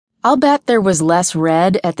"I'll bet there was less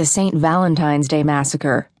red at the St. Valentine's Day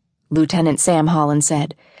massacre," Lieutenant Sam Holland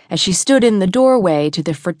said, as she stood in the doorway to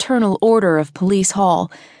the Fraternal Order of Police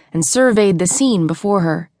Hall and surveyed the scene before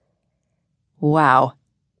her. Wow.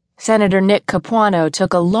 Senator Nick Capuano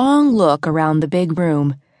took a long look around the big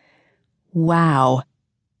room. Wow.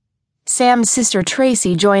 Sam's sister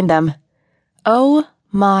Tracy joined them. Oh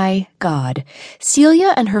my God.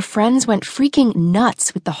 Celia and her friends went freaking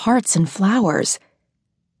nuts with the hearts and flowers.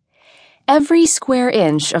 Every square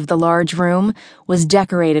inch of the large room was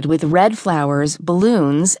decorated with red flowers,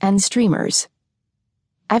 balloons, and streamers.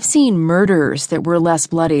 "I've seen murders that were less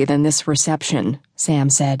bloody than this reception," Sam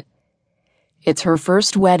said. "It's her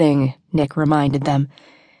first wedding," Nick reminded them.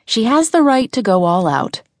 "She has the right to go all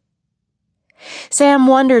out." Sam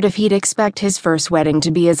wondered if he'd expect his first wedding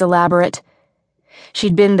to be as elaborate.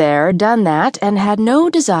 She'd been there, done that, and had no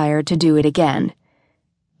desire to do it again.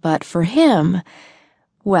 But for him...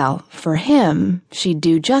 well, for him, she'd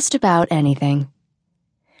do just about anything.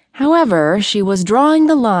 However, she was drawing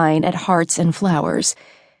the line at hearts and flowers.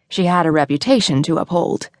 She had a reputation to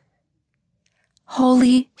uphold.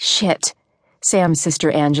 "Holy shit," Sam's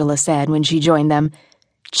sister Angela said when she joined them.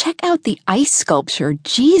 "Check out the ice sculpture,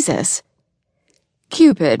 Jesus."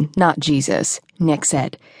 "Cupid, not Jesus," Nick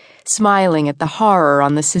said, smiling at the horror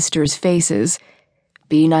on the sisters' faces.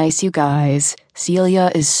 "Be nice, you guys.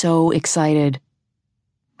 Celia is so excited."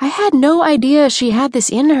 "I had no idea she had this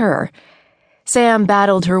in her." Sam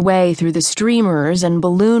battled her way through the streamers and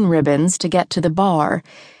balloon ribbons to get to the bar.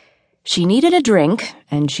 She needed a drink,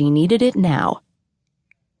 and she needed it now.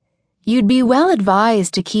 "You'd be well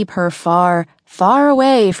advised to keep her far, far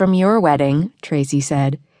away from your wedding," Tracy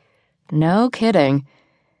said. "No kidding."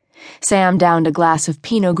 Sam downed a glass of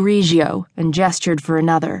Pinot Grigio and gestured for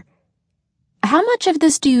another. "How much of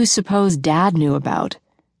this do you suppose Dad knew about?"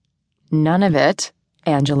 "None of it,"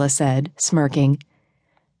 Angela said, smirking.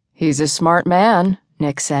 "He's a smart man,"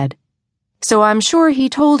 Nick said. "So I'm sure he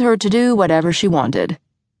told her to do whatever she wanted."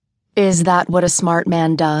 "Is that what a smart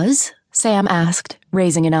man does?" Sam asked,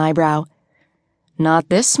 raising an eyebrow. "Not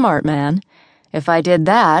this smart man. If I did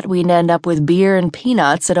that, we'd end up with beer and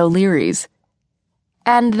peanuts at O'Leary's."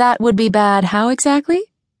 "And that would be bad how exactly?"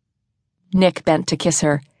 Nick bent to kiss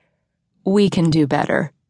her. "We can do better."